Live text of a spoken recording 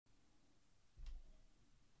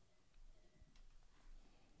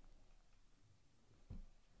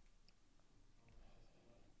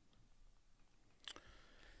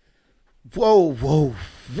Whoa, whoa,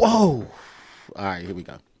 whoa. All right, here we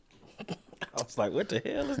go. I was like, what the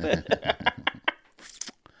hell is that?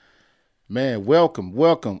 Man, welcome,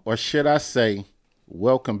 or should I say,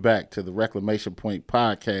 welcome back to the Reclamation Point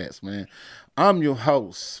podcast, man. I'm your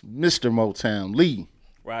host, Mr. Motown Lee.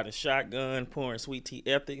 Riding shotgun, pouring sweet tea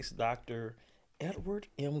ethics, Dr. Edward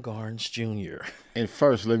M. Garnes Jr. And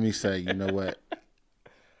first, let me say, you know what?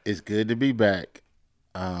 It's good to be back.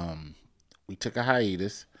 We took a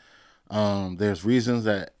hiatus. There's reasons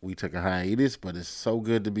that we took a hiatus, but it's so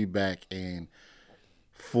good to be back. And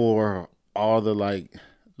for all the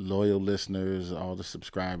loyal listeners, all the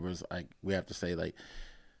subscribers, we have to say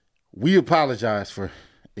we apologize for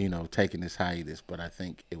taking this hiatus, but I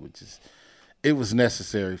think it was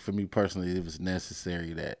necessary for me personally. It was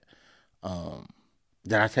necessary that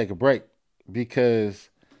I take a break because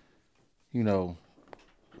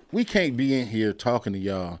we can't be in here talking to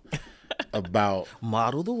y'all about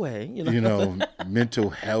model the way, mental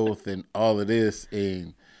health and all of this,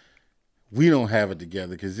 and we don't have it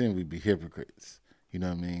together because then we'd be hypocrites. You know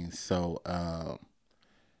what I mean? So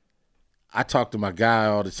I talk to my guy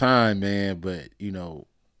all the time, man, but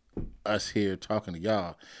us here talking to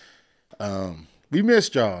y'all, we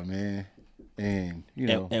missed y'all, man. And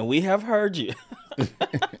and we have heard you.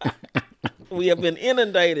 We have been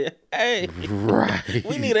inundated. Hey, right.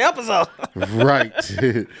 We need an episode. Right.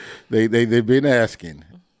 They've been asking.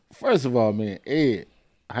 First of all, man, Ed,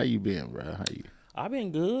 how you been, bro? How you? I've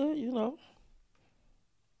been good,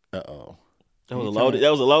 Uh-oh. That was a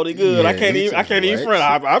loaded good. Yeah, I can't even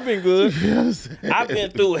front. I've been good. Yes. I've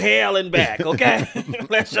been through hell and back, okay?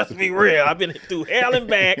 Let's just be real. I've been through hell and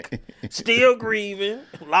back, still grieving.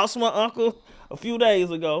 Lost my uncle a few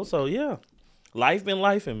days ago. So yeah. Life been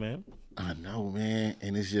lifing, man. I know, man.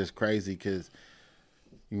 And it's just crazy because,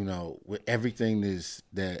 with everything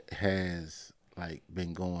that has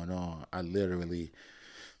been going on, I literally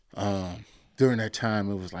during that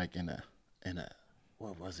time it was in a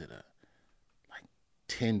what was it, a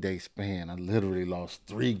 10-day span, I literally lost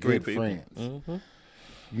three good friends. Mm-hmm.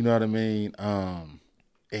 You know what I mean? And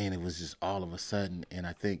it was just all of a sudden, and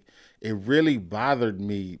I think it really bothered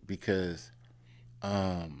me because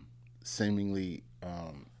seemingly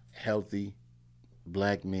healthy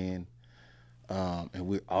black men, and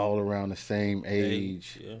we're all around the same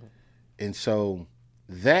age. Yeah. And so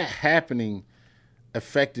that happening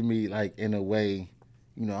affected me in a way,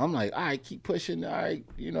 I'm like, all right, keep pushing, all right,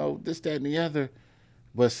 this, that, and the other.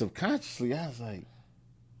 But subconsciously, I was like,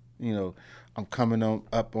 I'm coming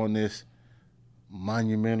up on this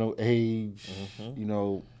monumental age,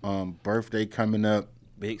 birthday coming up.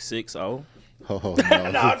 Big 6-0. Oh,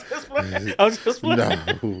 no. No, I was just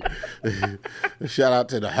playing. No. Shout out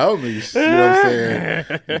to the homies, you know what I'm saying,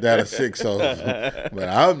 that are 6'0". But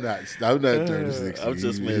I'm not 36. I'm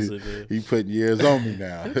just messing, man. He putting years on me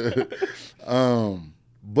now.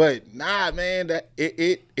 But nah, man, that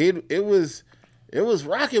it was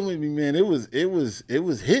rocking with me, man. It was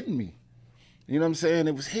hitting me. You know what I'm saying?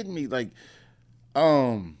 It was hitting me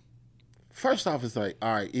first off, it's all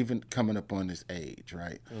right, even coming up on this age,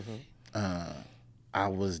 right? Mm-hmm. I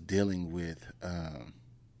was dealing with I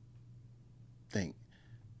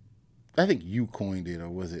think you coined it, or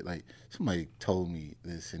was it somebody told me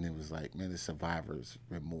this, and it was man, it's survivor's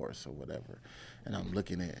remorse or whatever. And I'm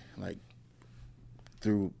looking at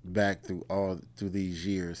through these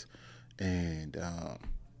years, and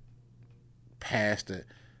past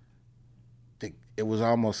it was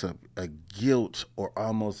almost a guilt or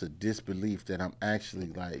almost a disbelief that I'm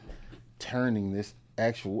actually turning this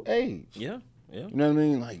actual age. Yeah. You know what I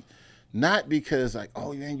mean? Not because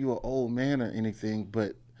oh man, you're an old man or anything,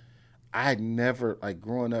 but I never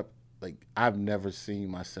growing up, I've never seen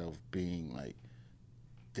myself being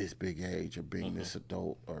this big age or being this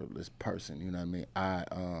adult or this person. You know what I mean? I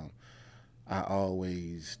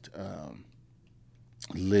always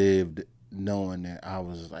lived knowing that I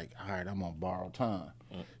was all right, I'm on borrowed time.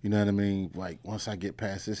 You know what I mean? Once I get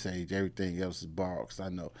past this age, everything else is borrowed, because I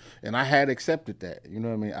know. And I had accepted that. You know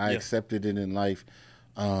what I mean? I accepted it in life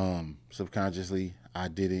subconsciously. I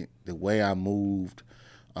did it the way I moved,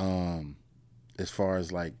 as far as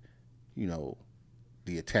the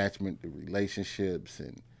attachment, the relationships,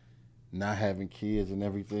 and not having kids and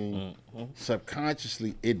everything. Mm-hmm.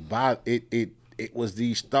 Subconsciously, it was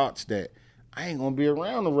these thoughts that I ain't gonna be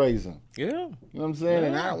around to raise them. Yeah. You know what I'm saying? Yeah.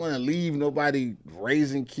 And I don't want to leave nobody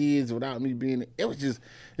raising kids without me being.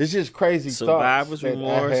 It's just crazy Survivor's thoughts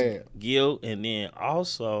remorse, that I had. guilt, and then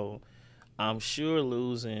also, I'm sure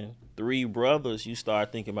losing 3 brothers, you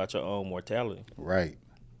start thinking about your own mortality. Right.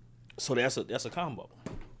 So that's a combo.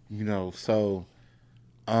 So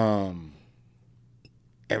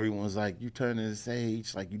everyone's like, you turning this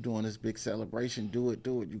age, like you doing this big celebration, do it,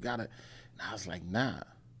 you gotta. And I was like, nah,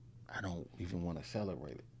 I don't even want to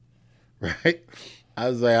celebrate it. Right? I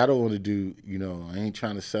was like, I don't want to do, I ain't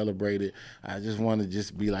trying to celebrate it. I just want to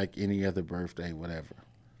just be like any other birthday, whatever.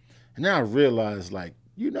 And then I realized, like,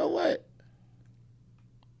 you know what?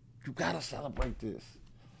 You gotta celebrate this.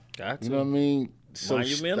 Got to. You know what I mean? So,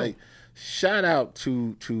 Monumental. like, shout out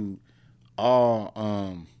to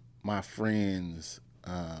all my friends,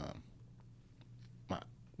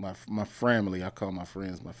 my family. I call my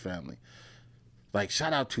friends my family. Like,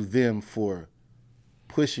 shout out to them for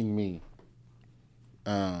pushing me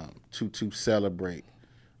to celebrate.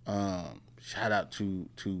 Shout out to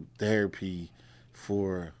therapy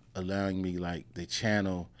for allowing me, like, the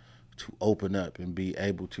channel to open up and be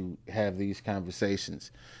able to have these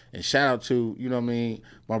conversations. And shout out to, you know what I mean,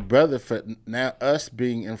 my brother for now us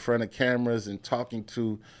being in front of cameras and talking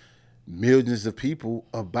to millions of people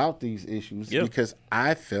about these issues. Yeah. Because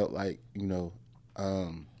I felt like,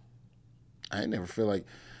 I never feel like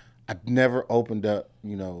I've never opened up,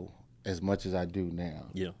 as much as I do now.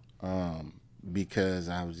 Yeah. Because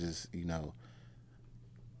I was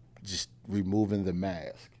just removing the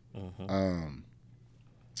mask.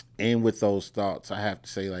 And with those thoughts, I have to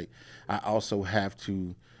say, like, I also have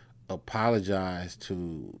to apologize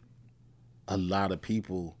to a lot of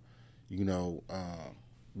people,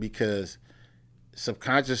 because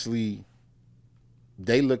subconsciously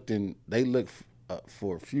they look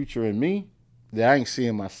for a future in me that I ain't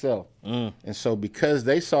seeing myself. And so because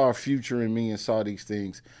they saw a future in me and saw these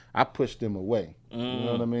things, I pushed them away. You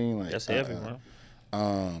know what I mean? Like, That's heavy, bro.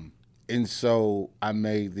 And so I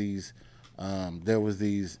made these, there was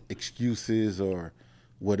these excuses or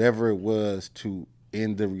whatever it was to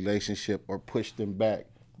end the relationship or push them back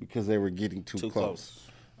because they were getting too close.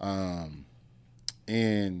 And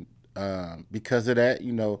because of that,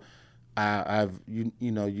 you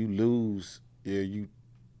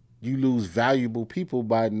lose valuable people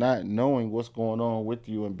by not knowing what's going on with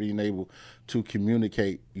you and being able to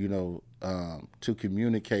communicate, to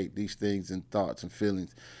communicate these things and thoughts and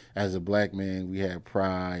feelings. As a black man, we have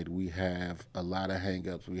pride, we have a lot of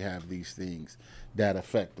hang-ups, we have these things that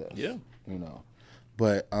affect us. Yeah.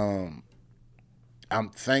 But I'm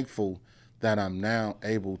thankful that I'm now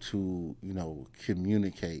able to,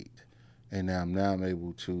 communicate, and I'm now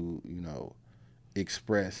able to,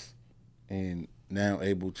 express, and now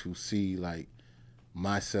able to see, like,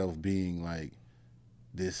 myself being like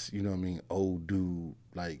this, old dude,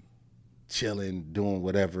 like, chilling, doing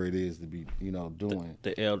whatever it is to be, doing.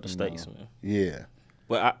 The elder statesman. Yeah.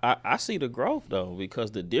 But I see the growth, though,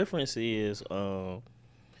 because the difference is,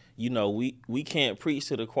 we can't preach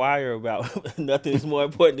to the choir about nothing is more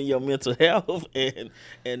important than your mental health and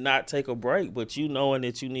not take a break. But you knowing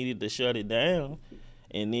that you needed to shut it down,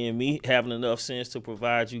 and then me having enough sense to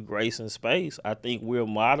provide you grace and space, I think we're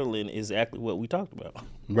modeling exactly what we talked about.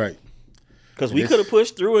 Right. Because we could have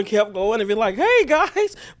pushed through and kept going and been like, hey,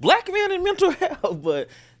 guys, black men and mental health. But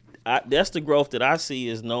that's the growth that I see,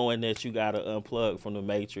 is knowing that you got to unplug from the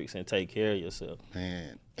matrix and take care of yourself.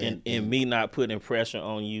 Man. And me not putting pressure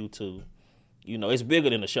on you to, it's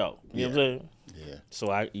bigger than the show. You know what I'm saying? Yeah.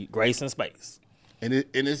 So grace and space. And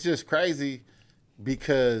it's just crazy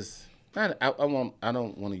because I don't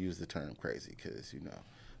want to use the term crazy because,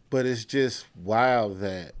 but it's just wild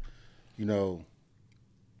that,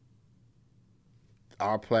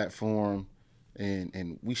 our platform,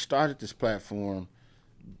 and we started this platform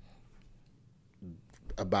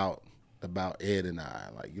about Ed and I,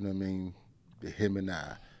 like, you know what I mean? Him and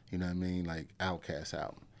I, you know what I mean? Like Outkast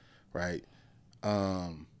album, right?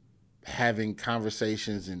 Having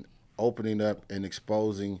conversations and opening up and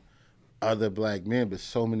exposing other black men, but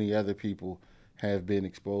so many other people have been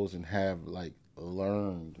exposed and have, like,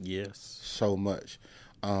 learned so much.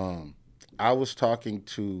 I was talking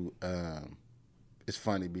to, it's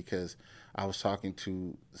funny because I was talking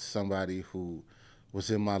to somebody who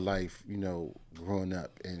was in my life, growing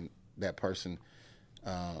up, and that person,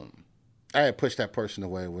 I had pushed that person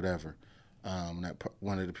away or whatever.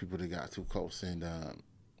 One of the people that got too close, and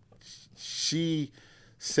she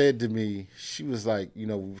said to me, she was like, we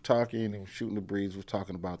were talking and shooting the breeze, we were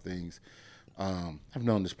talking about things. I've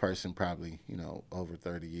known this person probably, over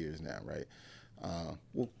 30 years now, right?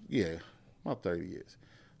 Well, yeah, about 30 years.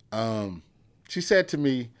 She said to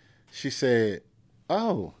me, she said,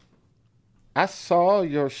 oh, I saw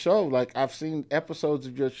your show. Like, I've seen episodes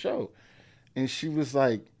of your show. And she was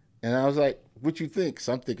like, and I was like, what you think?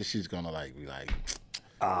 So I'm thinking she's going to, like, be like,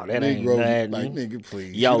 oh, that ain't nothing. Like, nigga,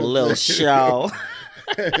 please. Yo, little show.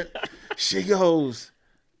 She goes,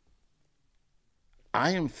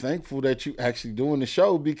 I am thankful that you actually doing the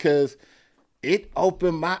show because it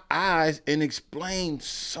opened my eyes and explained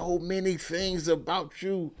so many things about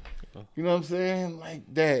you. You know what I'm saying? Like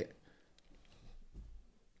that.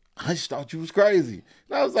 I just thought you was crazy.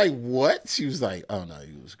 And I was like, what? She was like, oh no,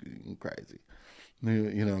 you was crazy.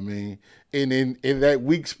 You know what I mean? And in that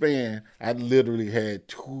week span, I literally had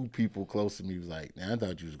 2 people close to me was like, "Man, I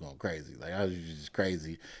thought you was going crazy. Like I was just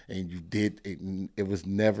crazy." And you did it. It was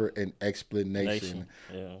never an explanation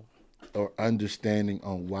or understanding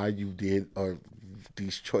on why you did or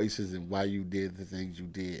these choices and why you did the things you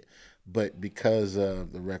did. But because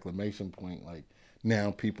of the reclamation point, like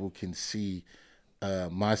now people can see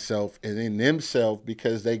myself and in themselves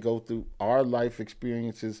because they go through our life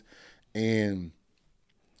experiences and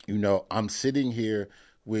you know, I'm sitting here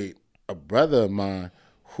with a brother of mine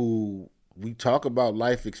who we talk about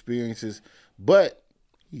life experiences, but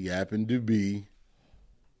he happened to be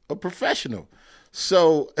a professional.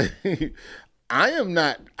 So I am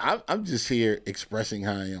not. I'm just here expressing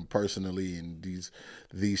how I am personally and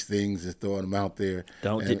these things and throwing them out there.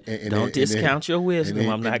 Don't discount your wisdom.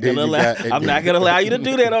 I'm not gonna allow you to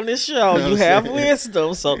do that on this show. You have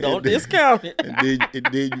wisdom, so don't discount it. And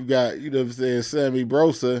then you got, you know what I'm saying, Sammy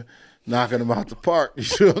Brosa knocking them out the park.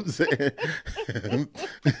 You know what I'm saying?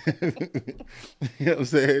 You know what I'm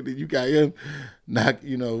saying? You got him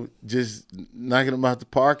just knocking them out the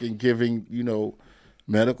park and giving,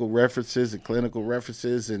 medical references and clinical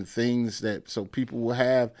references and things that so people will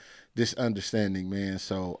have this understanding, man.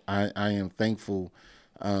 So I am thankful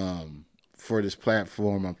for this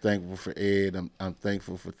platform. I'm thankful for Ed. I'm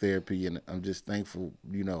thankful for therapy, and I'm just thankful,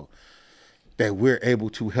 that we're able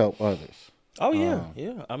to help others. Oh yeah,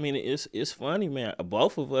 yeah. I mean, it's funny, man.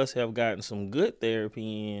 Both of us have gotten some good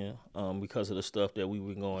therapy in because of the stuff that we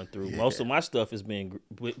were going through. Yeah. Most of my stuff has been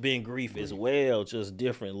grief as well, just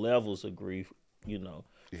different levels of grief.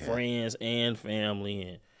 Friends and family,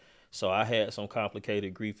 and so I had some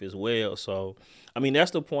complicated grief as well. So, I mean, that's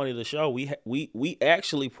the point of the show. We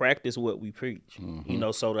actually practice what we preach. Mm-hmm.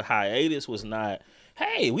 So the hiatus was not,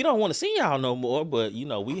 hey, we don't want to see y'all no more, but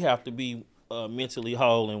we have to be mentally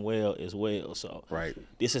whole and well as well. So, right,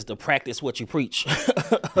 this is the practice what you preach.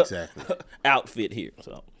 Exactly. Outfit here.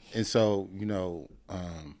 So, and so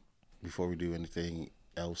before we do anything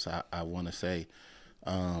else, I want to say.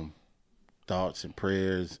 Thoughts and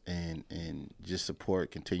prayers and just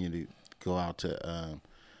support continue to go out to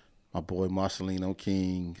my boy Marcelino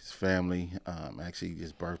King, his family. Actually,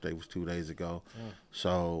 his birthday was 2 days ago.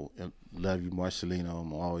 So love you, Marcelino.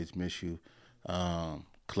 I'm always miss you.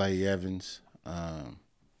 Clay Evans, and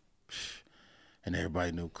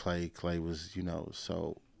everybody knew Clay. Clay was,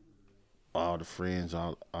 so all the friends,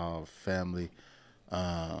 all family.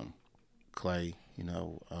 Clay,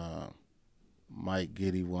 Mike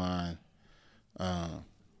Giddy Wine.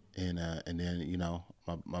 And then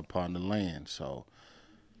my partner Land. So,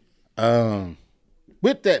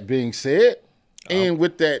 with that being said, and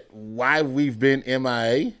with that, why we've been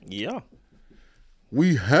MIA,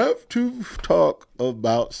 we have to talk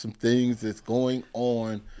about some things that's going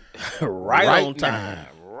on right on time.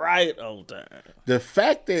 Right on time. The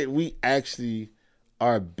fact that we actually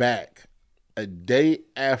are back a day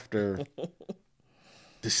after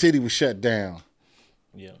the city was shut down.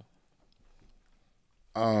 Yeah.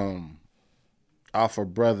 Off a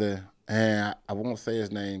brother, and I won't say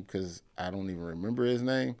his name because I don't even remember his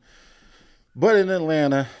name. But in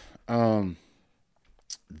Atlanta,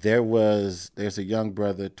 there's a young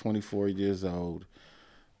brother, 24 years old,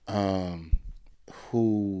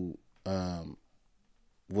 who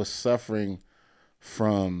was suffering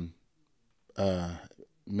from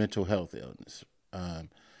mental health illness.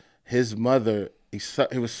 His mother, he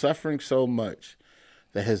was suffering so much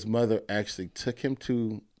that his mother actually took him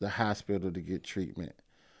to the hospital to get treatment.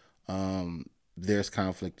 There's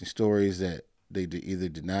conflicting stories that they either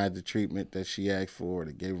denied the treatment that she asked for or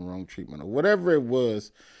they gave him wrong treatment or whatever it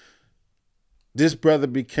was. This brother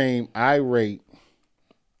became irate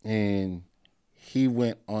and he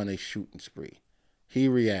went on a shooting spree. He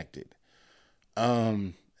reacted.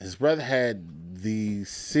 His brother had the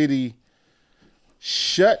city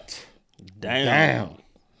shut down.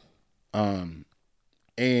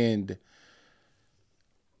 And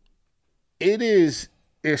there's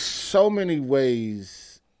so many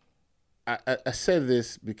ways. I said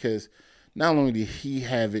this because not only did he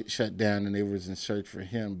have it shut down and they was in search for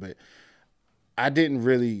him, but I didn't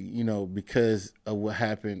really, because of what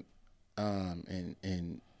happened,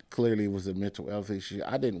 and clearly it was a mental health issue.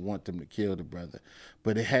 I didn't want them to kill the brother,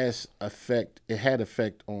 but it had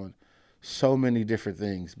effect on so many different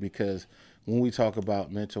things because when we talk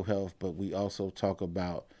about mental health, but we also talk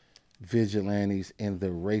about vigilantes and the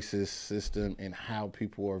racist system and how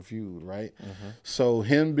people are viewed, right? Mm-hmm. So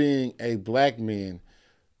him being a black man,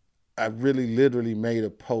 I really literally made a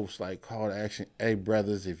post like call to action. Hey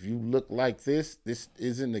brothers, if you look like this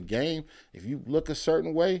isn't the game. If you look a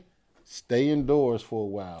certain way, stay indoors for a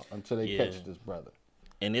while until they catch this brother.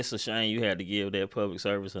 And it's a shame you had to give that public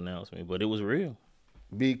service announcement, but it was real.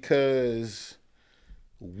 Because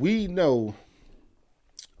we know,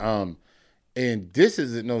 and this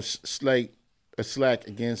isn't no slack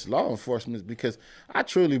against law enforcement, because I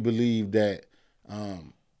truly believe that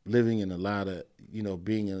living in a lot of,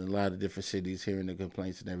 being in a lot of different cities, hearing the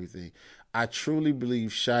complaints and everything, I truly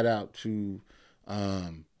believe, shout out to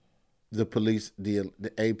the police, the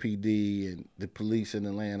APD and the police in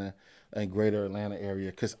Atlanta and greater Atlanta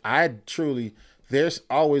area, because there's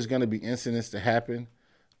always going to be incidents that happen,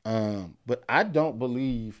 but I don't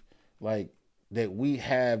believe like that we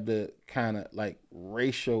have the kind of like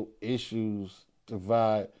racial issues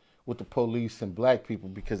divide with the police and black people,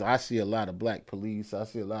 because I see a lot of black police. I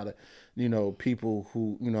see a lot of, people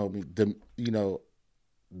who,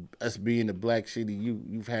 us being the black city,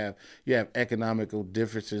 you have economical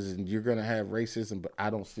differences and you're gonna have racism, but I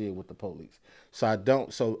don't see it with the police. So I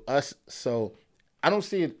don't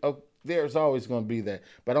see it. There's always gonna be that,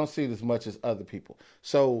 but I don't see it as much as other people.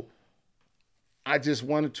 So I just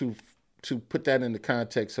wanted to put that in the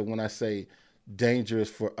context of when I say dangerous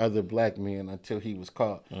for other black men until he was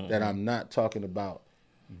caught, that I'm not talking about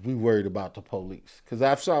we worried about the police. Because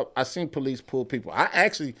I seen police pull people. I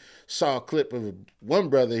actually saw a clip of one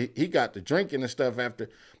brother. He got the drinking and stuff after,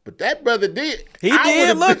 but that brother did. He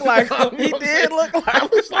did look like him. He did look like him. I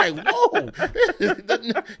was like, whoa.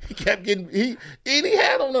 He kept getting, he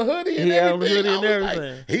had on a hoodie and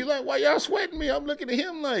everything. He like, why y'all sweating me? I'm looking at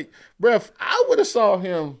him like, bruh, I would have saw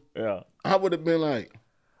him. Yeah. I would have been like,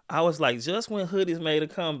 I was like, just when hoodies made a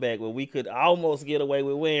comeback where we could almost get away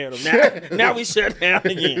with wearing them. Now we shut down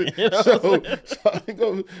again.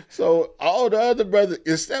 So all the other brothers,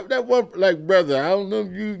 except that one, like, brother, I don't know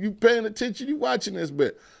if you paying attention, you watching this,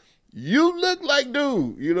 but you look like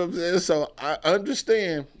dude. You know what I'm saying? So I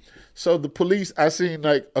understand. So the police, I seen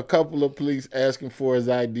like a couple of police asking for his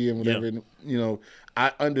ID and whatever. Yeah. And,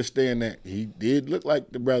 I understand that he did look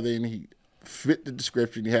like the brother and he fit the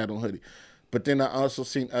description he had on hoodie. But then I also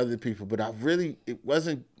seen other people. But it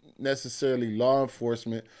wasn't necessarily law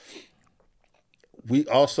enforcement. We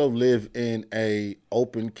also live in a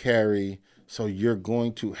open carry, so you're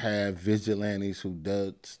going to have vigilantes who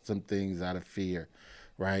does some things out of fear,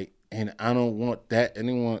 right? And I don't want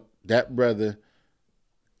that brother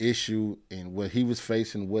issue and what he was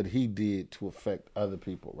facing, what he did to affect other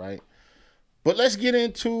people, right? But let's get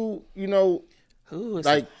into,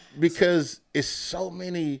 because it's so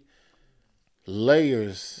many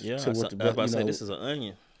layers to what I was about to say this is an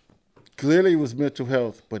onion. Clearly it was mental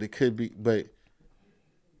health, but it could be, but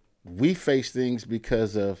we face things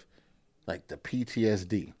because of like the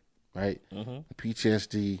PTSD, right? Mm-hmm. The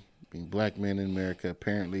PTSD, being black men in America.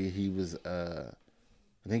 Apparently he was I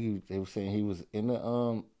think they were saying he was in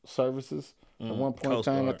the services at one point in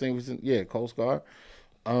time. Guard. I think he was in Coast Guard.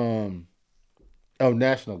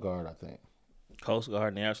 National Guard, I think. Coast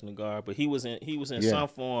Guard, National Guard, but he was in some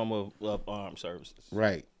form of armed services.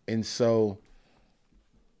 Right. And so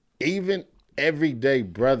even everyday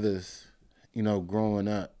brothers, growing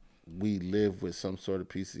up, we live with some sort of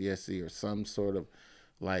PTSD or some sort of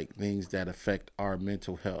like things that affect our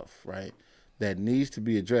mental health, right? That needs to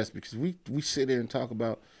be addressed, because we sit here and talk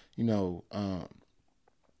about,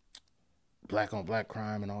 black on black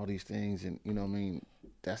crime and all these things, and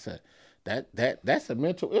that's a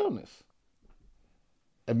mental illness.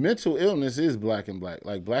 A mental illness is black and black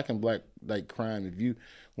like crime. In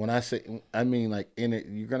it,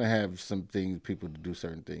 you're gonna have some things, people to do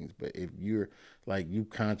certain things, but if you're like, you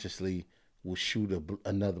consciously will shoot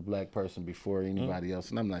another black person before anybody else,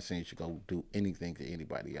 and I'm not saying you should go do anything to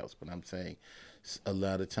anybody else, but I'm saying a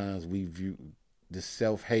lot of times we view the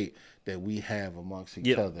self-hate that we have amongst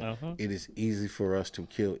each other. Uh-huh. It is easy for us to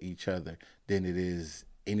kill each other than it is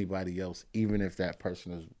anybody else, even if that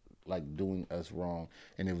person is like doing us wrong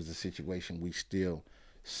and it was a situation we still.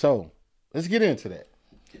 So let's get into that.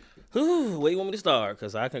 Where you want me to start?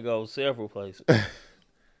 Because I can go several places.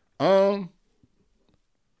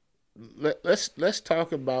 Let's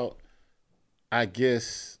talk about, I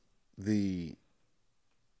guess, let's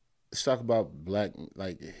talk about black,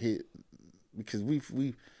 because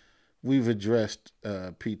we've addressed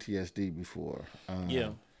PTSD before.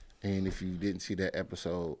 And if you didn't see that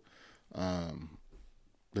episode,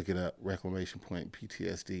 look it up, Reclamation Point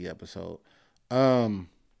PTSD episode.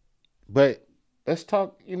 But let's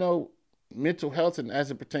talk, mental health and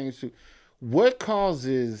as it pertains to what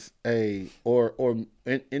causes or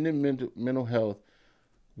in the mental health,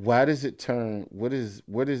 why does it turn?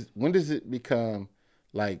 When does it become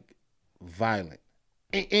like violent?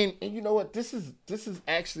 And you know what? This is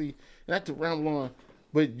actually not to ramble on,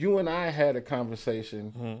 but you and I had a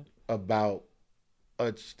conversation about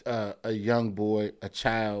a young boy, a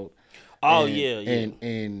child. Oh, and,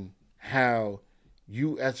 and how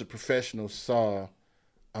you as a professional saw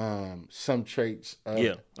some traits of,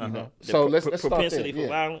 you know. So let's propensity start there. for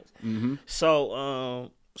violence.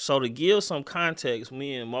 So to give some context,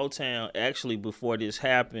 me and Motown, actually before this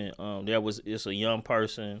happened, it's a young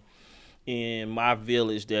person in my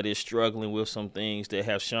village that is struggling with some things that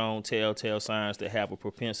have shown telltale signs that have a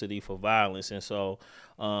propensity for violence. And so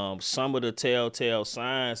some of the telltale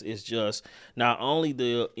signs is just not only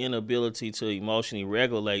the inability to emotionally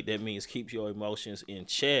regulate, that means keep your emotions in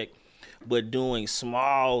check, but doing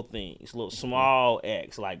small things, little small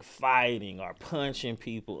acts like fighting or punching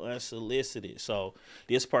people unsolicited. So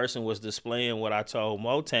this person was displaying what I told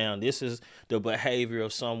Motown. This is the behavior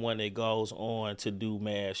of someone that goes on to do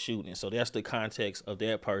mass shooting. So that's the context of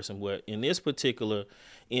that person. Where in this particular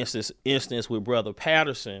instance with Brother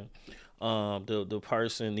Patterson, the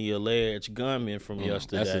person, the alleged gunman from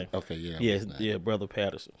yesterday. Brother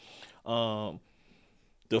Patterson. The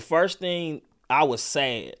first thing, I was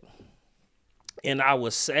sad. And I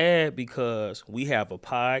was sad because we have a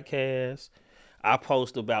podcast. I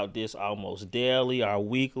post about this almost daily or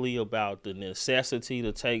weekly about the necessity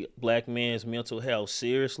to take black men's mental health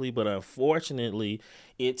seriously. But unfortunately,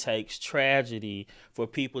 it takes tragedy for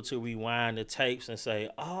people to rewind the tapes and say,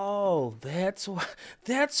 oh, that's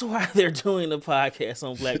why they're doing the podcast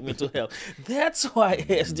on black mental health. That's why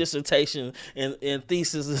his dissertation and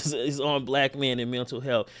thesis is on black men and mental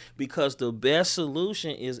health. Because the best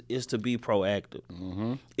solution is to be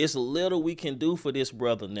proactive. It's little we can do for this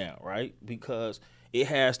brother now, right? Because it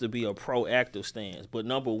has to be a proactive stance. But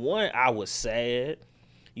number one, I was sad.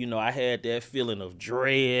 You know, I had that feeling of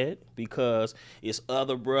dread because it's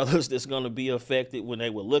other brothers that's going to be affected. When they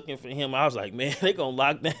were looking for him, I was like, man, they're going to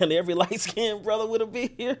lock down every light-skinned brother with a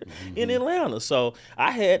beard here in Atlanta. So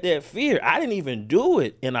I had that fear. I didn't even do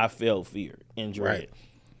it, and I felt fear and dread. Right.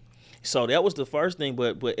 So that was the first thing.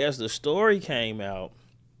 But as the story came out,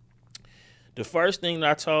 the first thing that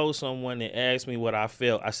I told someone that asked me what I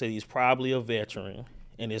felt, I said he's probably a veteran,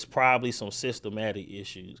 and it's probably some systematic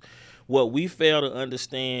issues. What we fail to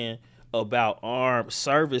understand about armed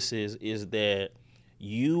services is that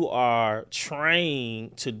you are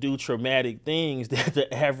trained to do traumatic things that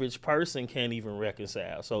the average person can't even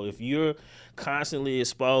reconcile. So if you're constantly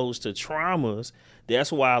exposed to traumas,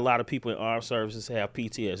 that's why a lot of people in armed services have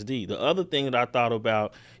PTSD. The other thing that I thought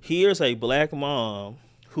about, here's a black mom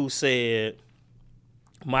who said,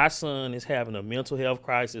 my son is having a mental health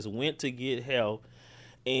crisis, went to get help,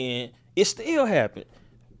 and it still happened.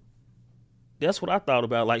 That's what I thought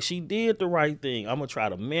about. Like, she did the right thing. I'm going to try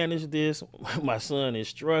to manage this. My son is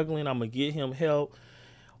struggling. I'm going to get him help.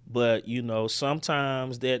 But, you know,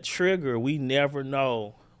 sometimes that trigger, we never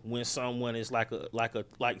know when someone is like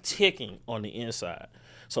ticking on the inside.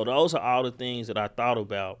 So those are all the things that I thought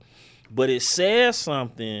about. But it says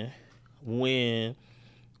something when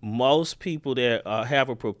most people that have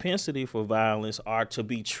a propensity for violence or to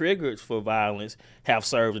be triggered for violence have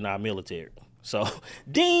served in our military. So,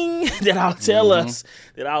 ding, that'll tell us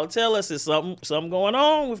is something going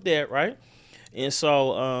on with that, right? And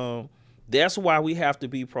so that's why we have to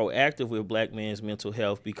be proactive with black men's mental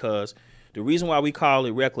health, because the reason why we call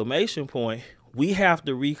it Reclamation Point, we have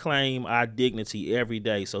to reclaim our dignity every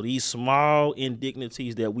day. So these small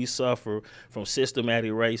indignities that we suffer from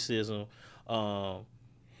systematic racism,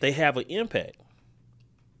 they have an impact.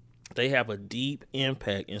 They have a deep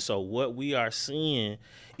impact. And so what we are seeing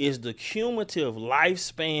is the cumulative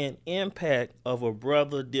lifespan impact of a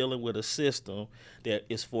brother dealing with a system that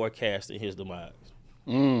is forecasting his demise.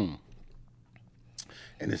 And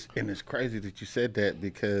it's crazy that you said that,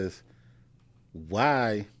 because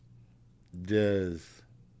why did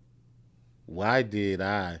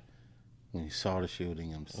I, when you saw the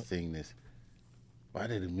shooting, I'm seeing this, why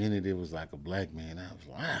did the minute it was like a black man, I was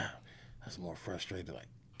like, wow, that's more frustrated, like,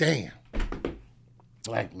 damn,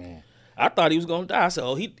 black man. I thought he was gonna die. I said,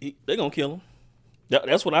 they're gonna kill him.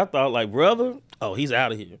 That's what I thought. Like, brother, he's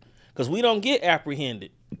out of here, because we don't get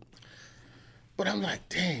apprehended. But I'm like,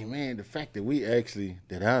 dang, man, the fact that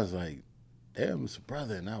I was like, damn, it's a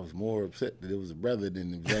brother, and I was more upset that it was a brother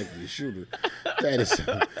than exactly the shooter. That is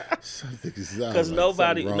something. Because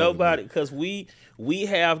nobody, because we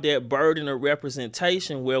have that burden of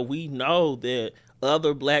representation where we know that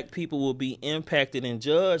other black people will be impacted and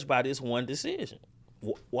judged by this one decision.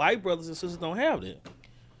 White brothers and sisters don't have that.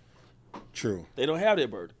 True. They don't have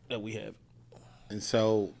that burden that we have. And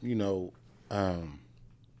so,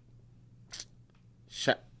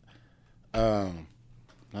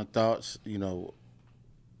 my thoughts, to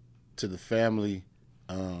the family,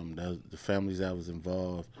 the families that was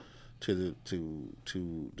involved, to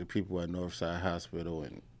the people at Northside Hospital,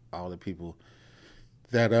 and all the people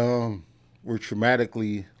that were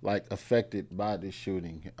traumatically affected by this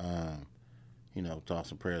shooting.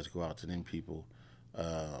 Thoughts and prayers go out to them people.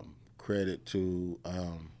 Credit to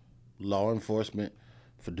law enforcement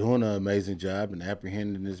for doing an amazing job and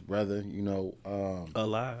apprehending this brother.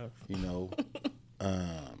 Alive.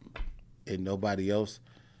 And nobody else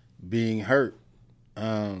being hurt.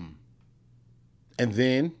 And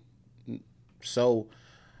then, so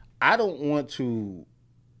I don't want to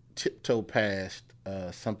tiptoe past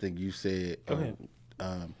something you said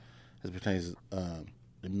as pertains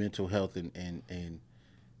the mental health and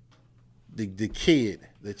the kid,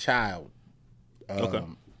 the child,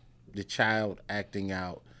 the child acting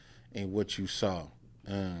out and what you saw.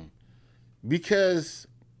 Because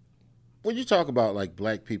when you talk about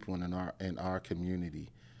black people in our community,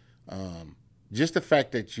 just the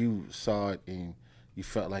fact that you saw it and you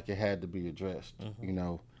felt like it had to be addressed,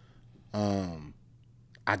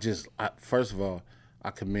 first of all,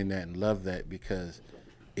 I commend that and love that because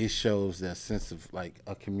it shows that sense of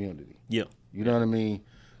a community. Yeah. You know what I mean?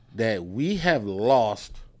 That we have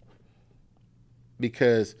lost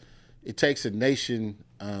because it takes a nation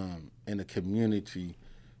and a community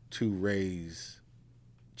to raise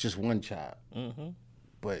just one child. Mm-hmm.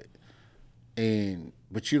 But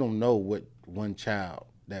you don't know what who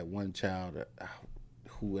that one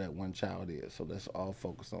child is. So let's all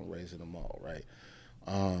focus on raising them all, right?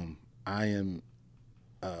 I am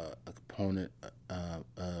a component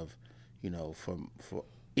of for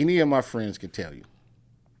any of my friends can tell you.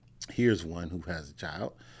 Here's one who has a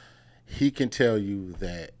child. He can tell you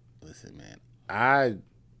that, listen, man, I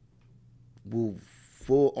will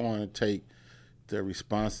full on take the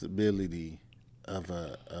responsibility of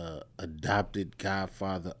a adopted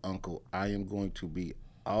godfather, uncle. I am going to be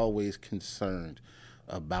always concerned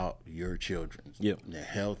about your children, their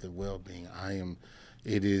health and well-being.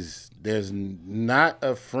 There's not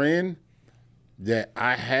a friend that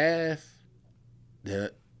I have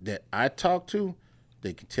that I talk to,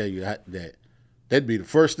 they can tell you that that'd be the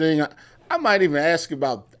first thing I might even ask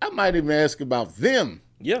about. I might even ask about them.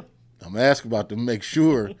 Yeah. I'm gonna ask about to make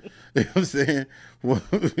sure. You know what I'm saying? I'm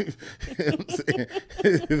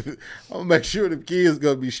gonna make sure the kids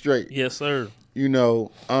gonna be straight. Yes, sir.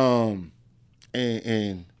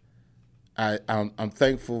 And I'm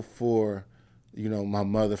thankful for my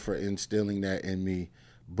mother for instilling that in me.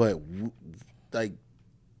 But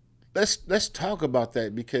let's talk about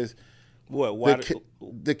that because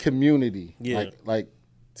the community,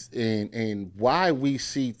 and why we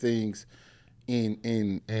see things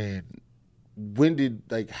and when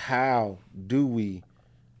did how do we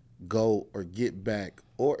go or get back,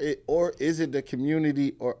 or is it the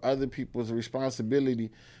community or other people's responsibility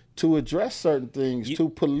to address certain things, to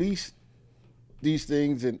police these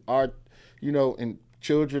things and our and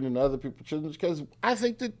children and other people's children? Because I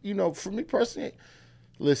think that for me personally,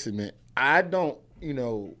 listen, man, I don't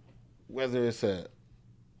whether it's a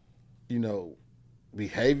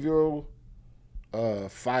behavioral,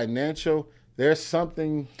 financial, there's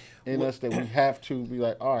something in us that we have to be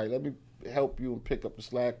like, all right, let me help you and pick up the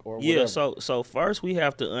slack or whatever. Yeah, so first we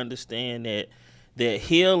have to understand that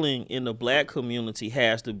healing in the black community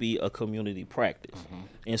has to be a community practice. Mm-hmm.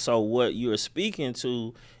 And so what you're speaking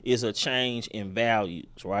to is a change in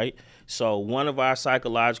values, right? So one of our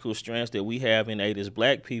psychological strengths that we have innate as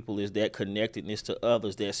black people is that connectedness to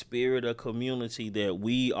others, that spirit of community that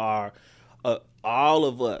we are, all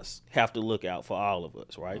of us have to look out for all of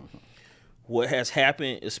us, right? Mm-hmm. What has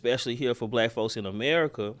happened, especially here for black folks in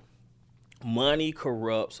America, money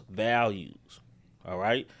corrupts values, all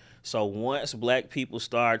right? So once black people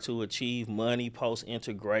start to achieve money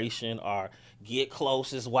post-integration or get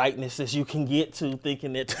close as whiteness as you can get to,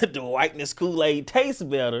 thinking that the whiteness Kool-Aid tastes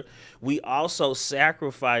better, we also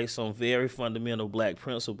sacrifice some very fundamental black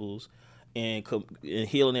principles, and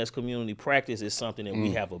healing as community practice is something that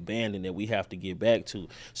we have abandoned, that we have to get back to.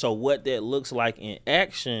 So what that looks like in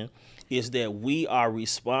action is that we are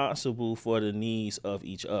responsible for the needs of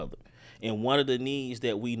each other. And one of the needs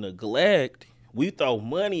that we neglect We throw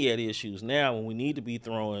money at issues now when we need to be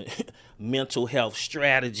throwing mental health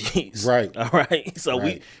strategies. Right. All right. So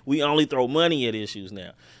Right. we only throw money at issues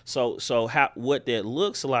now. So how what that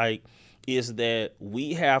looks like is that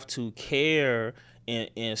we have to care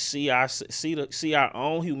and see our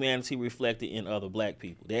own humanity reflected in other black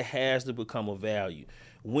people. That has to become a value.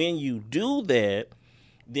 When you do that,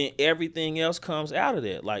 then everything else comes out of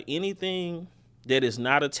that. Like anything that is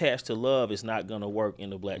not attached to love is not going to work in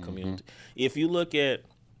the black community. If you look at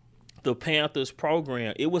the Panthers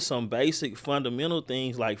program, it was some basic fundamental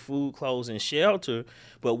things like food, clothes, and shelter.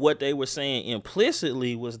 But what they were saying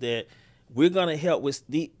implicitly was that we're going to help with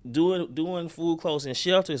doing food, clothes, and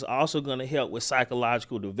shelter is also going to help with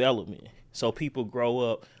psychological development. So people grow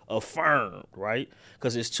up affirmed, right?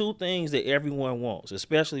 Because there's two things that everyone wants,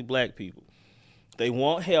 especially black people. They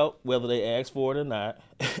want help, whether they ask for it or not,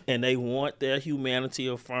 and they want their humanity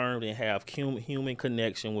affirmed and have human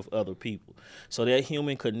connection with other people. So that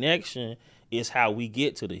human connection is how we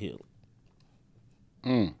get to the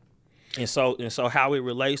healing. And so how it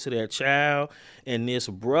relates to that child and this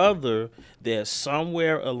brother, that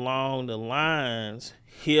somewhere along the lines,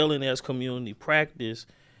 healing as community practice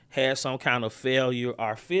had some kind of failure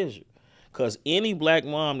or fissure. Because any black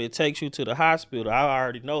mom that takes you to the hospital, I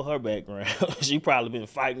already know her background. She probably been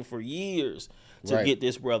fighting for years to get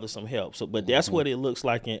this brother some help. So, but that's what it looks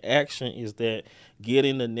like in action, is that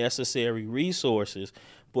getting the necessary resources.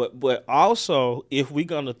 But also, if we're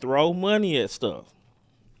going to throw money at stuff,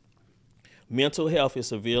 mental health is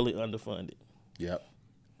severely underfunded. Yep.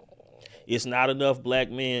 It's not enough black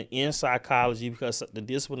men in psychology because the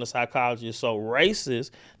discipline of psychology is so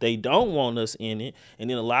racist. They don't want us in it. And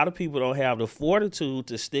then a lot of people don't have the fortitude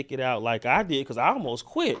to stick it out like I did, because I almost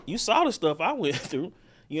quit. You saw the stuff I went through.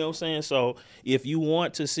 You know what I'm saying? So if you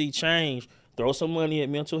want to see change, throw some money at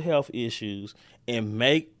mental health issues and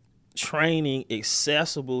make training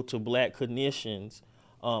accessible to black clinicians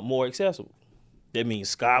more accessible. That means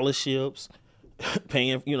scholarships,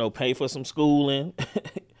 pay for some schooling.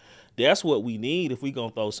 That's what we need if we're going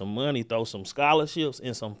to throw some money, throw some scholarships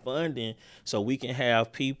and some funding so we can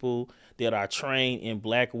have people that are trained in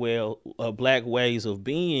black ways of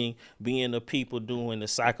being the people doing the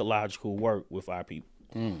psychological work with our people.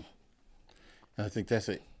 I think that's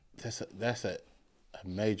a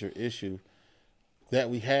major issue that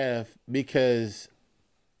we have, because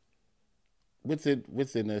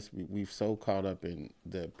within us, we've so caught up in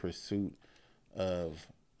the pursuit of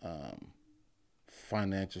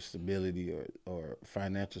financial stability or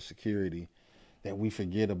financial security that we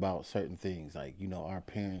forget about certain things. Like, our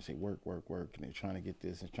parents, they work, and they're trying to get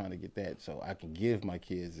this and trying to get that so I can give my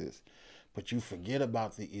kids this. But you forget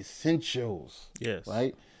about the essentials. Yes.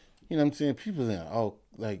 Right? You know what I'm saying? People think,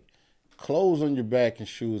 like clothes on your back and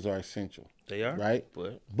shoes are essential. They are. Right?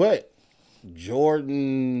 But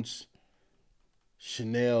Jordans,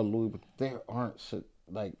 Chanel, Louis, there aren't,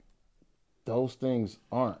 like, those things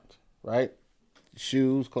aren't, right?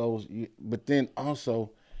 Shoes, clothes, but then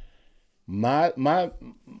also my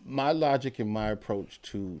logic and my approach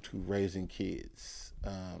to raising kids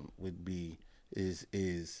would be is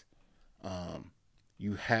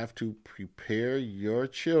you have to prepare your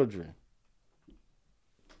children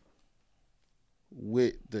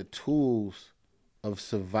with the tools of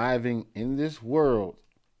surviving in this world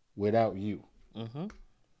without you.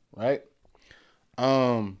 Right?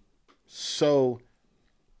 So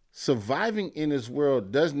surviving in this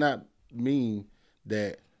world does not mean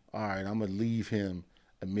that, all right, I'm going to leave him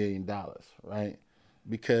 $1 million, right?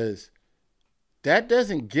 Because that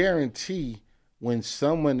doesn't guarantee when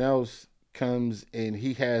someone else comes and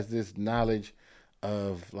he has this knowledge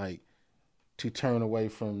of, like, to turn away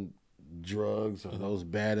from drugs or those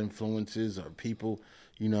bad influences or people,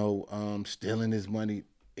 stealing his money,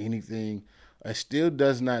 anything. It still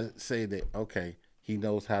does not say that, okay, he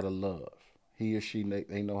knows how to love. He or she,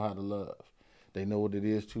 they know how to love. They know what it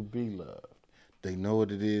is to be loved. They know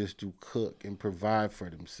what it is to cook and provide for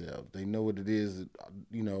themselves. They know what it is,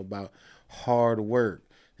 about hard work.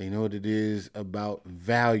 They know what it is about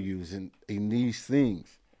values and these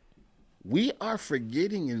things. We are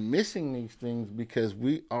forgetting and missing these things because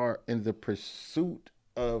we are in the pursuit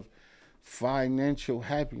of financial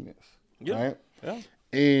happiness, right? Yeah.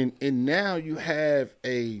 And now you have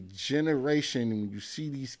a generation, and when you see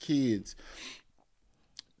these kids,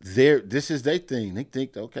 this is their thing. They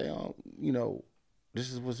think, okay,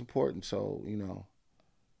 this is what's important. So,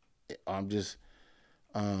 I'm just,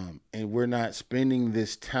 and we're not spending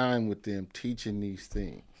this time with them teaching these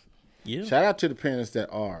things. Yeah. Shout out to the parents that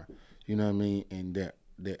are, and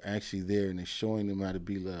they're actually there and they're showing them how to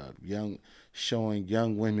be loved. Showing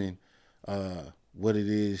young women what it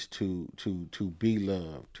is to be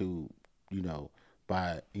loved, to,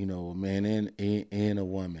 by, a man and a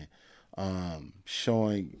woman.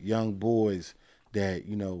 Showing young boys that,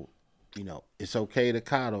 it's okay to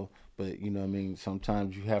coddle, but what I mean,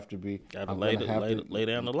 sometimes you have to be, Gotta lay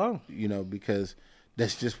down the law. Because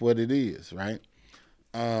that's just what it is, right?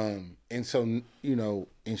 And so,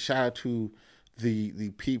 and shout out to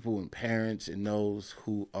the people and parents and those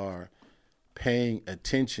who are paying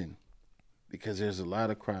attention, because there's a lot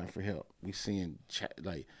of crying for help. We seeing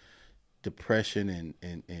like depression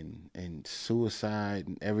and suicide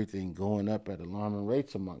and everything going up at alarming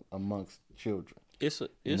rates amongst children. It's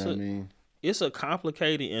a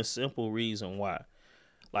complicated and simple reason why.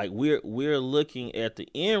 Like we're looking at the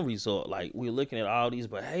end result. Like we're looking at all these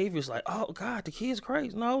behaviors like, oh God, the kid's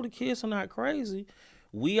crazy. No, the kids are not crazy.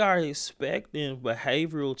 We are expecting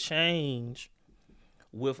behavioral change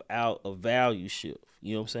without a value shift.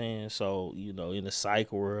 You know what I'm saying? So, in the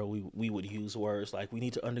psych world, we would use words like we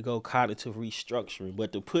need to undergo cognitive restructuring.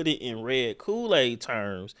 But to put it in red Kool-Aid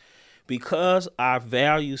terms, because our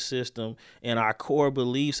value system and our core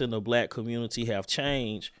beliefs in the Black community have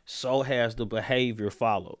changed, so has the behavior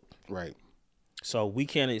followed. Right. So we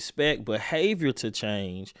can't expect behavior to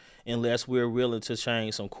change unless we're willing to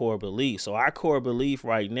change some core beliefs. So our core belief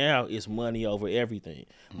right now is money over everything.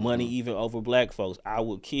 Mm-hmm. Money even over Black folks. I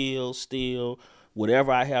would kill, steal,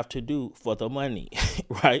 whatever I have to do for the money,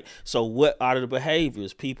 right? So what are the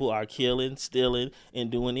behaviors? People are killing, stealing, and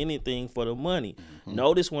doing anything for the money. Mm-hmm.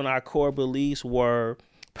 Notice when our core beliefs were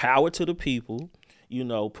power to the people,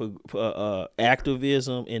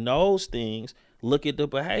 activism and those things, look at the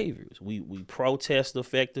behaviors. We protest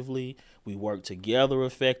effectively. We work together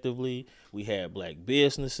effectively. We had Black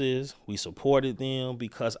businesses. We supported them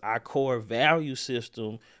because our core value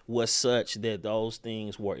system was such that those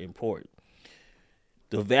things were important.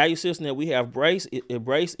 The value system that we have embraced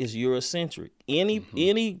is Eurocentric.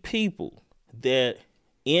 Any people that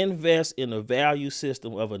invest in the value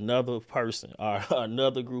system of another person or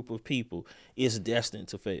another group of people is destined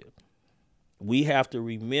to fail. We have to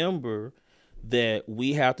remember that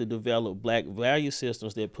we have to develop Black value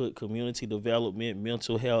systems that put community development,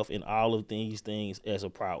 mental health, and all of these things as a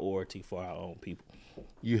priority for our own people.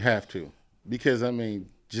 You have to, because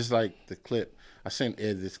just like the clip, I sent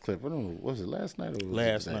Ed this clip. I don't know, was it last night or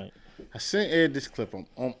last night? I sent Ed this clip on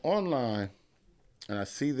online, and I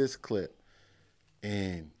see this clip,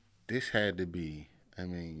 and this had to be.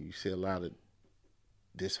 You see a lot of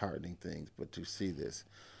disheartening things, but to see this,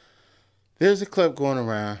 there's a clip going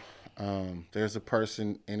around. There's a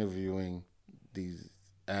person interviewing these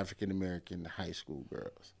African American high school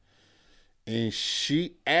girls, and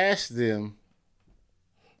she asked them,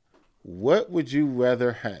 "What would you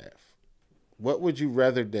rather have? What would you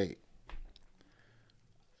rather date?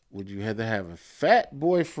 Would you rather have a fat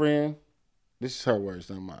boyfriend?" This is her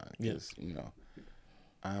words, not mine. Because,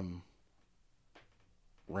 I'm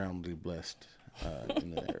roundly blessed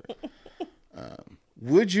in that area.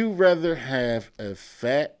 Would you rather have a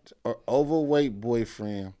fat or overweight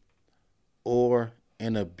boyfriend or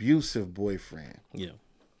an abusive boyfriend? Yeah.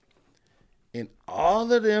 And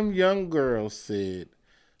all of them young girls said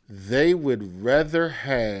they would rather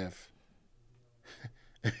have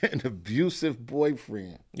an abusive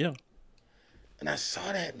boyfriend. Yeah. And I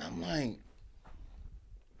saw that and I'm like,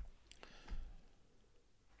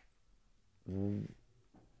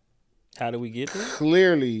 how do we get there?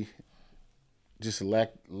 Clearly, just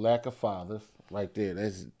lack of fathers right there.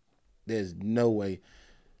 There's no way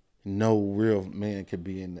no real man could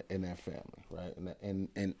be in that family, right?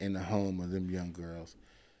 In the home of them young girls.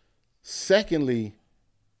 Secondly,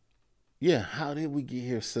 how did we get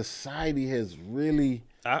here? Society has really.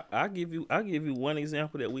 I'll give you one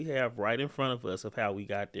example that we have right in front of us of how we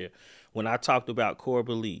got there. When I talked about core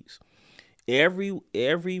beliefs,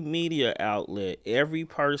 every media outlet, every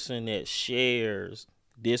person that shares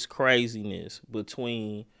this craziness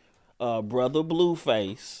between Brother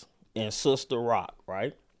Blueface and Sister Rock,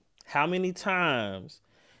 right? How many times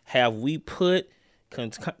have we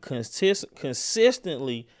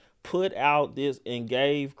consistently put out this and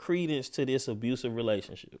gave credence to this abusive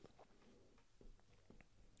relationship?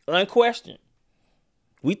 Unquestioned.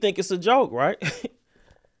 We think it's a joke, right?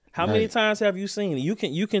 How many times have you seen it?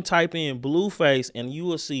 You can type in Blueface and you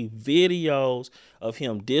will see videos of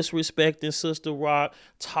him disrespecting Sister Rock,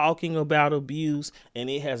 talking about abuse, and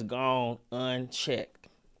it has gone unchecked.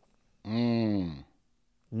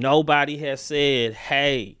 Nobody has said,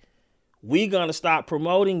 hey, we gonna stop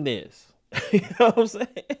promoting this. You know what I'm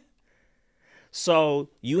saying? So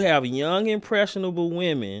you have young, impressionable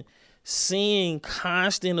women seeing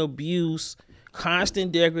constant abuse,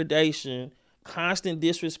 constant degradation, constant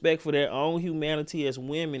disrespect for their own humanity as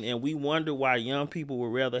women, and we wonder why young people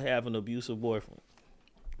would rather have an abusive boyfriend.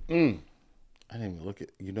 I didn't even look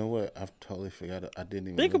at. You know what? I've totally forgot. I didn't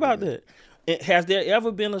even Think look about at that. Has there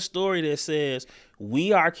ever been a story that says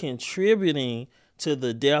we are contributing to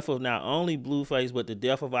the death of not only Blueface, but the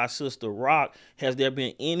death of our sister Rock? Has there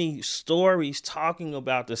been any stories talking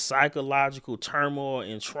about the psychological turmoil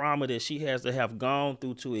and trauma that she has to have gone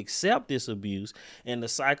through to accept this abuse, and the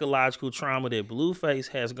psychological trauma that Blueface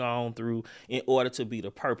has gone through in order to be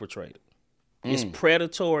the perpetrator? It's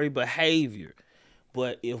predatory behavior.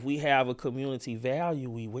 But if we have a community value,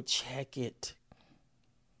 we would check it.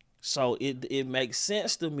 So it makes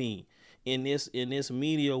sense to me in this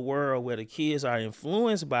media world where the kids are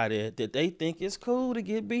influenced by that they think it's cool to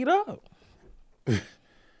get beat up.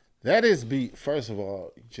 That is first of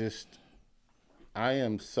all, just I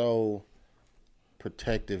am so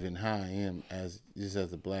protective in how I am as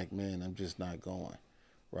a black man. I'm just not going,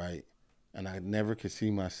 right? And I never could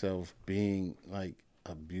see myself being like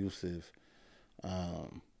abusive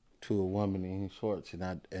to a woman in shorts,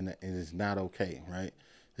 and it's not okay, right?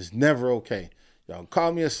 It's never okay. Y'all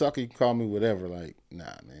call me a sucker, you can call me whatever. Like, nah,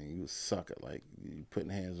 man, you a sucker. Like, you putting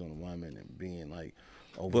hands on a woman and being like,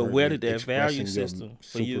 but where did that value system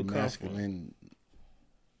for you come from?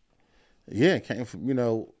 Yeah, it came from,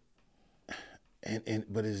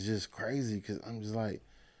 but it's just crazy because I'm just like,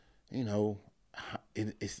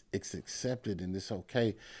 it's accepted and it's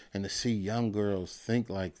okay, and to see young girls think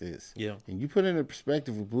like this, and you put it in the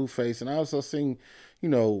perspective of Blueface, and I also seen,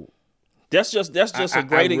 that's just a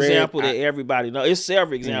great example that everybody knows. It's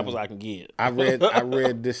several examples I can give. I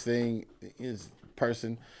read this thing.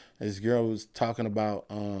 This girl was talking about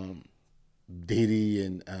Diddy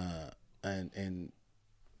and I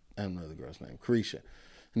don't know the girl's name, Carisha,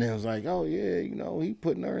 and it was like, oh yeah, he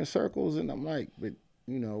putting her in circles, and I'm like, but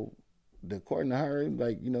according to her,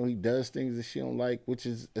 like, he does things that she don't like, which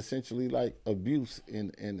is essentially like abuse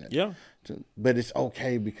in that. Yeah. But it's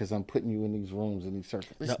okay because I'm putting you in these rooms, in these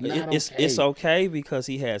circles. It's okay because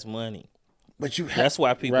he has money. But that's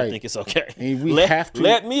why people think it's okay. And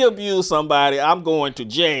let me abuse somebody, I'm going to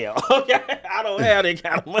jail. Okay, I don't have that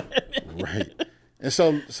kind of money. Right. And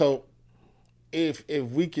so if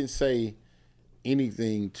we can say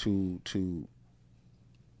anything to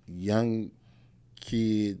young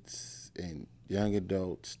kids and young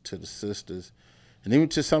adults, to the sisters, and even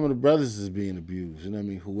to some of the brothers that's being abused,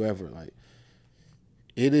 whoever, like,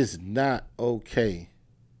 it is not okay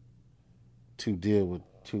to deal with,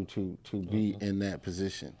 to be in that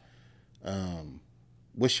position.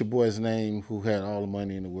 What's your boy's name who had all the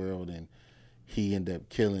money in the world and he ended up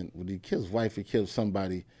killing, when he killed his wife, he killed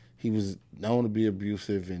somebody. He was known to be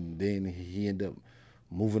abusive, and then he ended up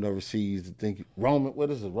moving overseas to think Roman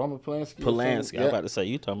Polanski? Polanski. I'm about to say,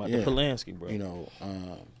 you talking about the Polanski, bro.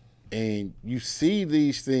 And you see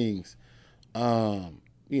these things, hey,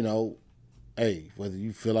 whether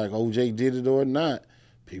you feel like OJ did it or not,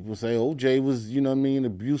 people say OJ was,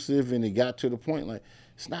 abusive, and it got to the point, like,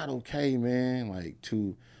 it's not okay, man, like,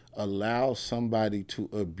 to allow somebody to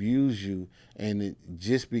abuse you, and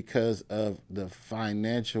just because of the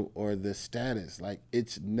financial or the status, like,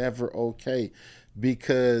 it's never okay.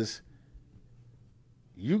 Because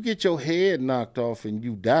you get your head knocked off and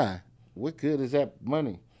you die, what good is that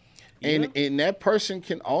money? Yeah. And that person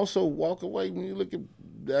can also walk away. When you look at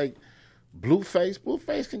like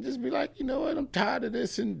Blueface can just be like, you know what, I'm tired of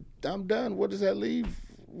this and I'm done. What does that leave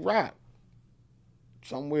Rock?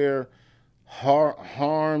 Somewhere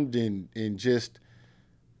harmed and just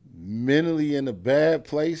mentally in a bad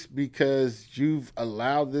place because you've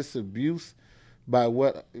allowed this abuse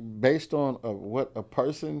based on what a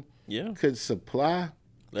person could supply.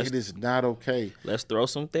 It is not okay. Let's throw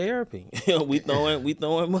some therapy. we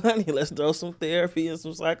throwing money. Let's throw some therapy and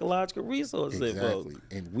some psychological resources. Exactly.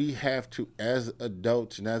 And we have to, as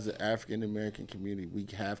adults and as an African American community, we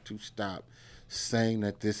have to stop saying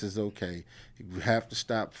that this is okay. We have to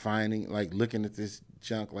stop looking at this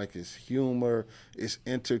junk like it's humor, it's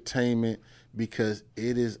entertainment, because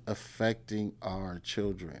it is affecting our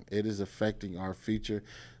children. It is affecting our future.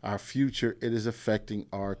 It is affecting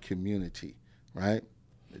our community, right?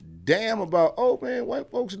 Damn about, oh man, white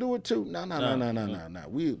folks do it too. No.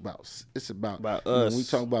 It's about us. When we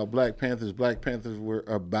talk about Black Panthers were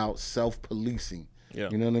about self-policing. Yeah.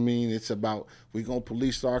 You know what I mean? It's about, we're going to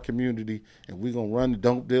police our community, and we're going to run the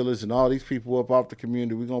dope dealers and all these people up off the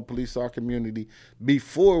community. We're going to police our community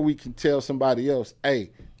before we can tell somebody else,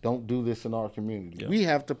 hey, don't do this in our community. Yeah. We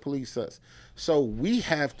have to police us. So we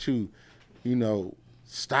have to,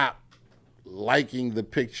 stop liking the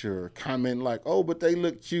picture or comment like, oh, but they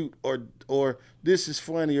look cute, or this is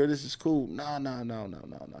funny, or this is cool. No.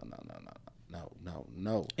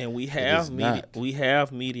 And we It have is media. not. We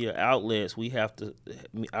have media outlets. We have to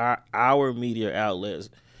our media outlets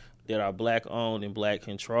that are black owned and black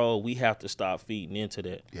controlled. We have to stop feeding into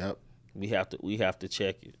that. Yep. We have to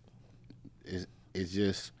check it. It's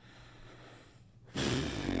just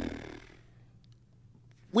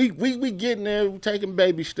we getting there, we taking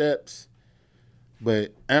baby steps.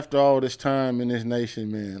 But after all this time in this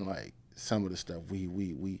nation, man, like some of the stuff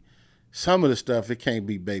some of the stuff, it can't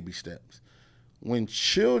be baby steps. When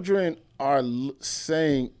children are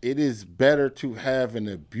saying it is better to have an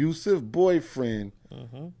abusive boyfriend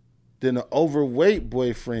than an overweight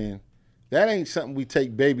boyfriend, that ain't something we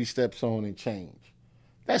take baby steps on and change.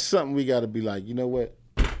 That's something we got to be like, you know what?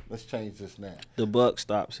 Let's change this now. The buck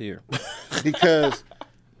stops here. Because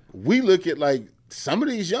we look at like some of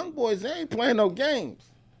these young boys, they ain't playing no games.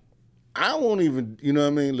 I won't even, you know what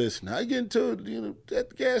I mean? Listen, I get into at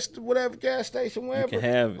the gas station, wherever. You can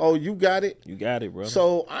have it. Oh, you got it? You got it, bro.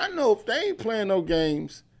 So I know if they ain't playing no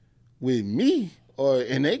games with me,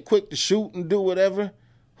 and they quick to shoot and do whatever,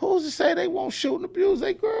 who's to say they won't shoot and abuse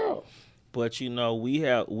their girl? But we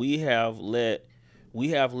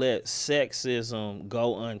have let sexism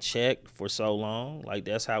go unchecked for so long. Like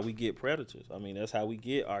that's how we get predators. I mean, that's how we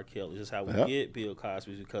get R. Kelly. That's how we get Bill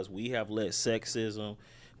Cosby, because we have let sexism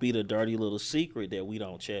be the dirty little secret that we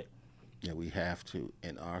don't check. Yeah, we have to.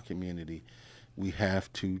 In our community, we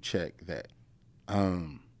have to check that.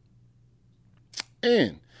 And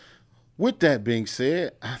with that being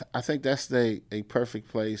said, I think that's a perfect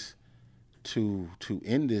place to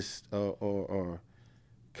end this or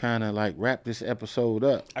kind of like wrap this episode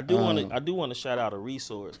up. I do want to shout out a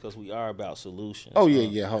resource, because we are about solutions. Oh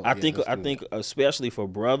yeah. I think especially for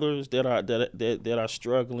brothers that are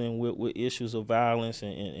struggling with issues of violence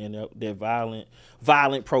and their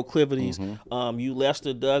violent proclivities. You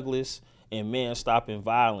Lester Douglas and Man Stopping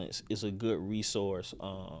Violence is a good resource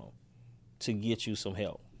to get you some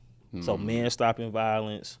help. So Man Stopping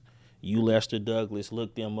Violence, you Lester Douglas,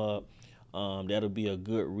 look them up. That'll be a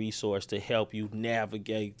good resource to help you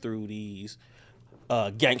navigate through these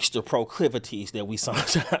gangster proclivities that we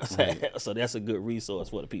sometimes have. So that's a good resource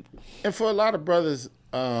for the people. And for a lot of brothers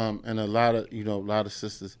and a lot of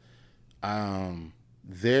sisters,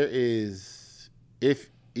 there is,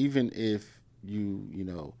 even if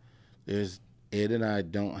there's Ed and I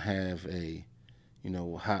don't have a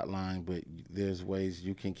hotline, but there's ways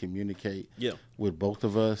you can communicate with both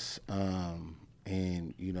of us,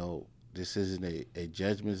 and this isn't a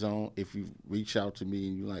judgment zone. If you reach out to me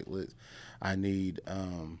and you're like, look, I need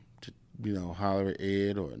to holler at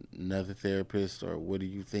Ed or another therapist, or what do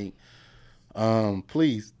you think?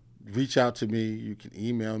 Please reach out to me. You can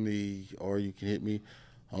email me, or you can hit me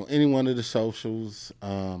on any one of the socials.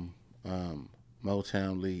 Motown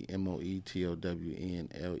Lee,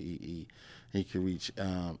 MOETOWNLEE. And you can reach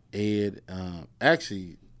Ed.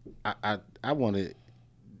 Actually, I want to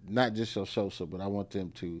not just your social, but I want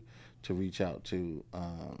them to reach out to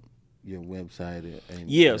your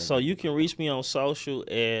website. So you can reach me on social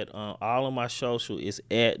at all of my social is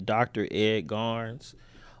at Dr. Ed Garnes.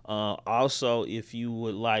 Also, if you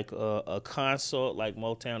would like a consult, like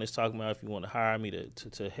Motown is talking about, if you want to hire me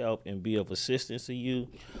to help and be of assistance to you,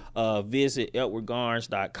 visit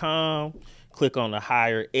edwardgarnes.com. Click on the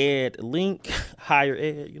Hire Ed link, Hire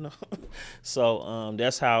Ed, So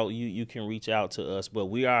that's how you can reach out to us. But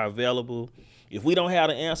we are available. If we don't have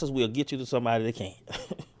the answers, we'll get you to somebody that can.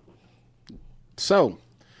 So,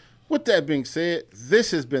 with that being said,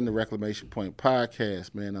 this has been the Reclamation Point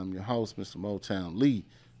Podcast, man. I'm your host, Mr. Motown Lee.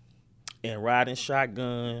 And riding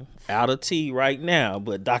shotgun out of tea right now,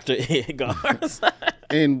 but Dr. Ed Garnes.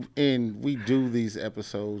 and we do these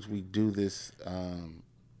episodes. We do this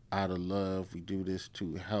out of love. We do this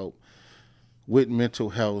to help with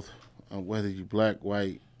mental health, whether you black,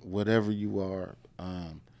 white, whatever you are.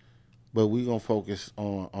 But we're going to focus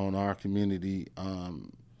on our community,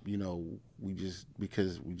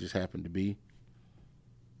 because we just happen to be.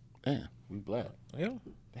 Damn, we black. Yeah.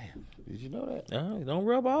 Damn, did you know that? Don't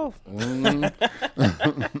rub off.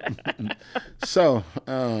 So,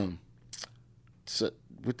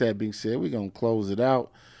 with that being said, we're going to close it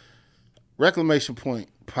out. Reclamation Point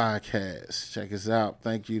Podcast. Check us out.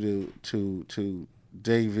 Thank you to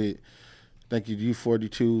David. Thank you to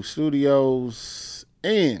U42 Studios.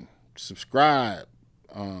 And subscribe.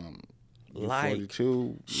 Like,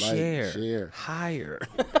 share. Hire.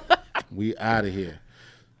 We out of here.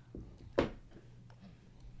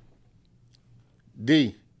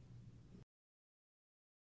 D.